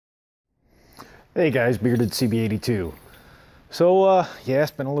Hey guys, Bearded CB82. So yeah, it's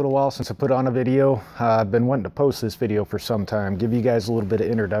been a little while since I put on a video. I've been wanting to post this video for some time. Give you guys a little bit of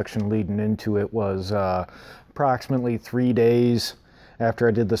introduction leading into it. Was approximately 3 days after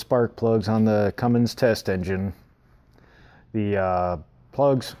I did the spark plugs on the Cummins test engine. The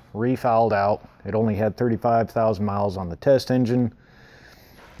plugs refouled out. It only had 35,000 miles on the test engine,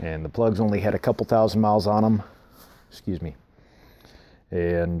 and the plugs only had a couple thousand miles on them. Excuse me.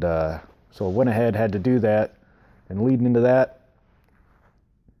 And so I went ahead, had to do that, and leading into that,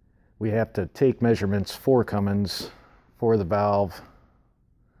 we have to take measurements for Cummins for the valve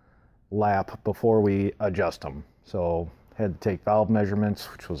lap before we adjust them. So had to take valve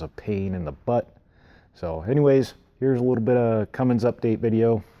measurements, which was a pain in the butt. So anyways, here's a little bit of Cummins update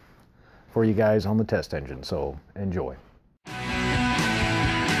video for you guys on the test engine. So enjoy.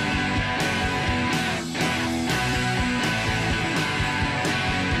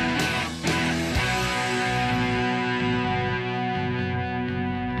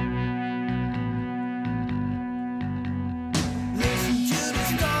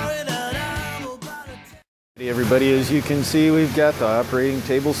 Hey everybody, as you can see, we've got the operating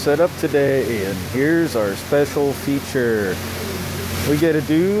table set up today, and here's our special feature. We get to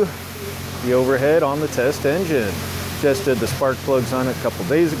do the overhead on the test engine. Just did the spark plugs on it a couple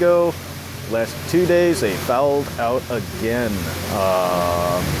days ago. Last 2 days they fouled out again.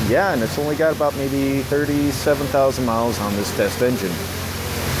 Yeah, and it's only got about maybe 37,000 miles on this test engine.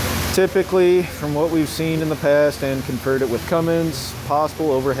 Typically, from what we've seen in the past and conferred it with Cummins,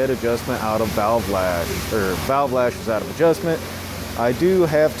 possible overhead adjustment out of valve lash, or valve lash is out of adjustment. I do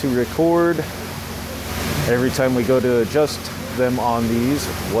have to record every time we go to adjust them on these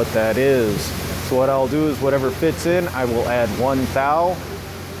what that is. So what I'll do is whatever fits in, I will add one thou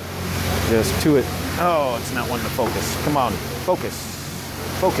just to it. Oh, it's not wanting to focus. Come on, focus,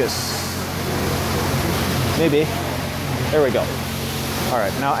 focus. Maybe. There we go. All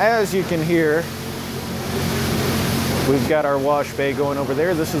right, now as you can hear, we've got our wash bay going over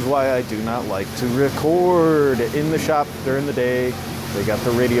there. This is why I do not like to record in the shop during the day. They got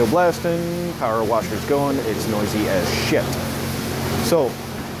the radio blasting, power washers going. It's noisy as shit. So,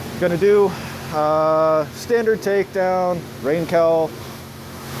 gonna do standard takedown, rain cowl,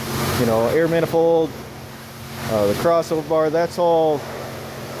 you know, air manifold, the crossover bar. That's all,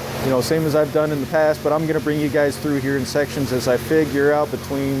 you know, same as I've done in the past, but I'm going to bring you guys through here in sections as I figure out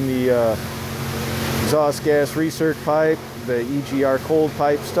between the exhaust gas recirc pipe, the EGR cold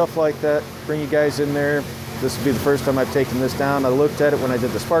pipe, stuff like that. Bring you guys in there. This will be the first time I've taken this down. I looked at it when I did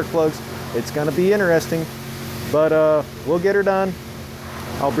the spark plugs. It's going to be interesting, but we'll get her done.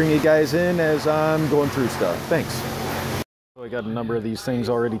 I'll bring you guys in as I'm going through stuff. Thanks. So I got a number of these things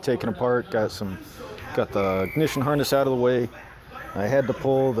already taken apart. Got the ignition harness out of the way. I had to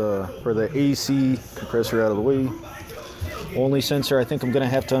pull for the AC compressor out of the way. Only sensor I think I'm going to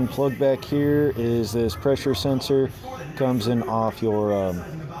have to unplug back here is this pressure sensor. Comes in off your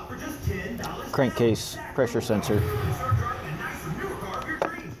crankcase pressure sensor.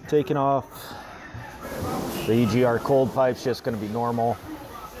 Taking off. The EGR cold pipe's just going to be normal.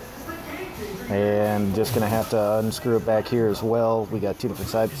 And just going to have to unscrew it back here as well. We got two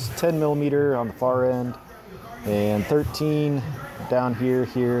different sides. 10 millimeter on the far end and 13 down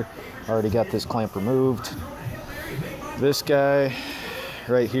here. Already got this clamp removed. This guy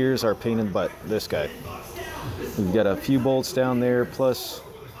right here is our pain in the butt. This guy. We've got a few bolts down there plus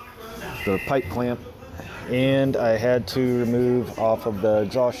the pipe clamp, and I had to remove off of the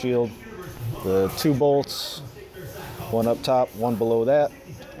exhaust shield the 2 bolts, one up top, one below that,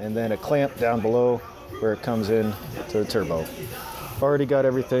 and then a clamp down below where it comes in to the turbo. Already got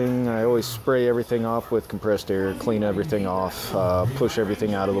everything. I always spray everything off with compressed air, clean everything off, push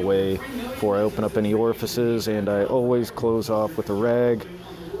everything out of the way before I open up any orifices, and I always close off with a rag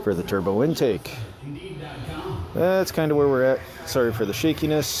for the turbo intake. That's kind of where we're at. Sorry for the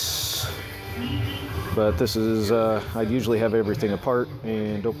shakiness, but this is, I usually have everything apart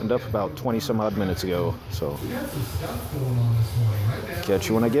and opened up about 20 some odd minutes ago, so catch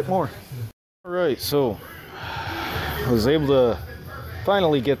you when I get more. All right, so I was able to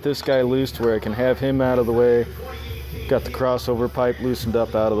finally get this guy loose to where I can have him out of the way. Got the crossover pipe loosened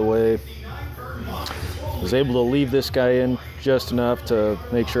up out of the way. Was able to leave this guy in just enough to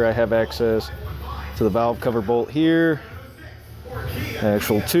make sure I have access to the valve cover bolt here.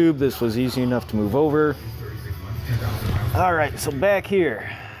 Actual tube, this was easy enough to move over. All right, so back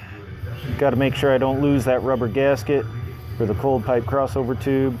here, got to make sure I don't lose that rubber gasket for the cold pipe crossover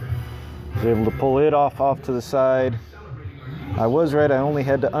tube. Was able to pull it off to the side. I was right, I only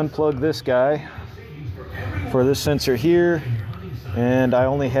had to unplug this guy for this sensor here, and I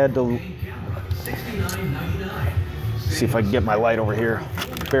only had to See if I can get my light over here.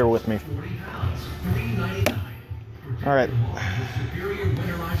 Bear with me. All right.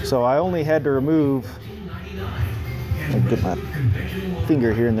 So I only had to remove, I'll get my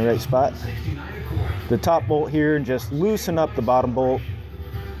finger here in the right spot, the top bolt here and just loosen up the bottom bolt.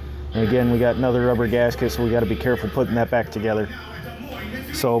 And again, we got another rubber gasket, so we got to be careful putting that back together.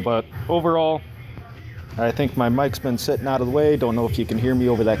 So, but overall, I think my mic's been sitting out of the way. Don't know if you can hear me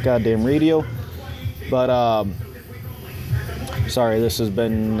over that goddamn radio. But, sorry, this has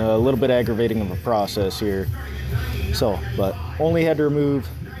been a little bit aggravating of a process here. So, but only had to remove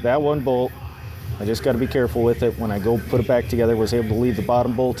that one bolt. I just got to be careful with it. When I go put it back together, was able to leave the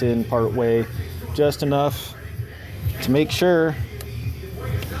bottom bolt in part way, just enough to make sure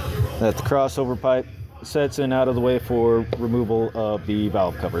that the crossover pipe sets in out of the way for removal of the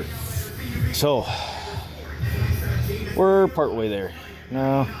valve cover. So, we're part way there.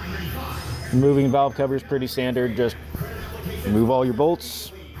 Now, removing valve cover is pretty standard. Just remove all your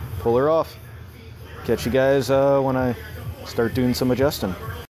bolts, pull her off. Catch you guys when I start doing some adjusting.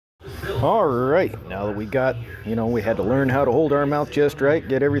 All right, now that we got, we had to learn how to hold our mouth just right,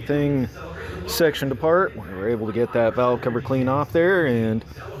 get everything sectioned apart. We were able to get that valve cover clean off there, and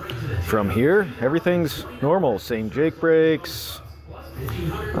from here, everything's normal. Same Jake brakes.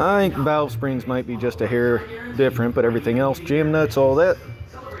 I think valve springs might be just a hair different, but everything else, jam nuts, all that,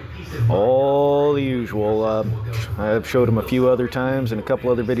 all the usual. I've showed them a few other times in a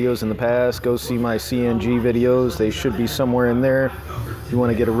couple other videos in the past. Go see my C.N.G videos. They should be somewhere in there if you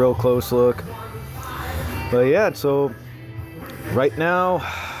want to get a real close look. But yeah, so right now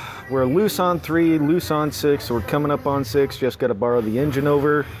we're loose on 3, loose on 6. So we're coming up on 6. Just got to borrow the engine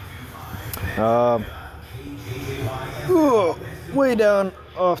over. Way down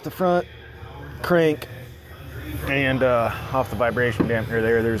off the front crank and off the vibration dampener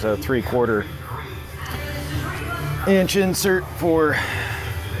there's a 3/4 inch insert for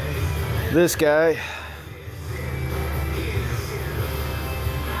this guy,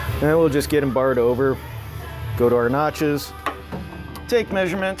 and we'll just get him barred over, go to our notches, take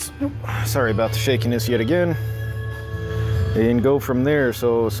measurements, sorry about the shakiness yet again, and go from there.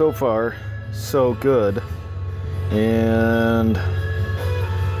 So far so good. And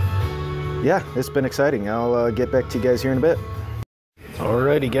yeah, it's been exciting. I'll get back to you guys here in a bit.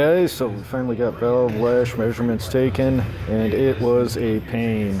 Alrighty guys, so we finally got valve lash measurements taken, and it was a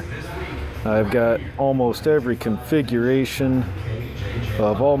pain. I've got almost every configuration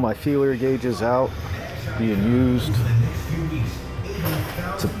of all my feeler gauges out being used.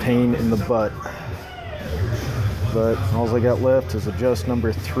 It's a pain in the butt. But all I got left is adjust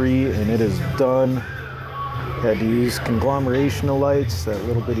number 3, and it is done. Had to use conglomeration of lights. That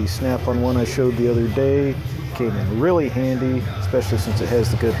little bitty snap-on one I showed the other day came in really handy, especially since it has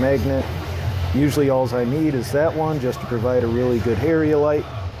the good magnet. Usually all I need is that one just to provide a really good area light.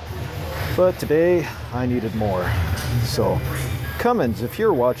 But today I needed more. So Cummins, if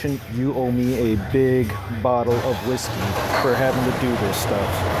you're watching, you owe me a big bottle of whiskey for having to do this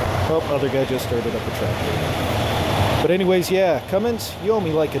stuff. Oh, other guy just started up a tractor. But anyways, yeah, Cummins, you owe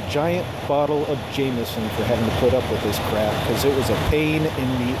me like a giant bottle of Jameson for having to put up with this crap, because it was a pain in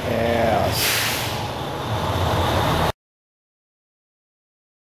the ass.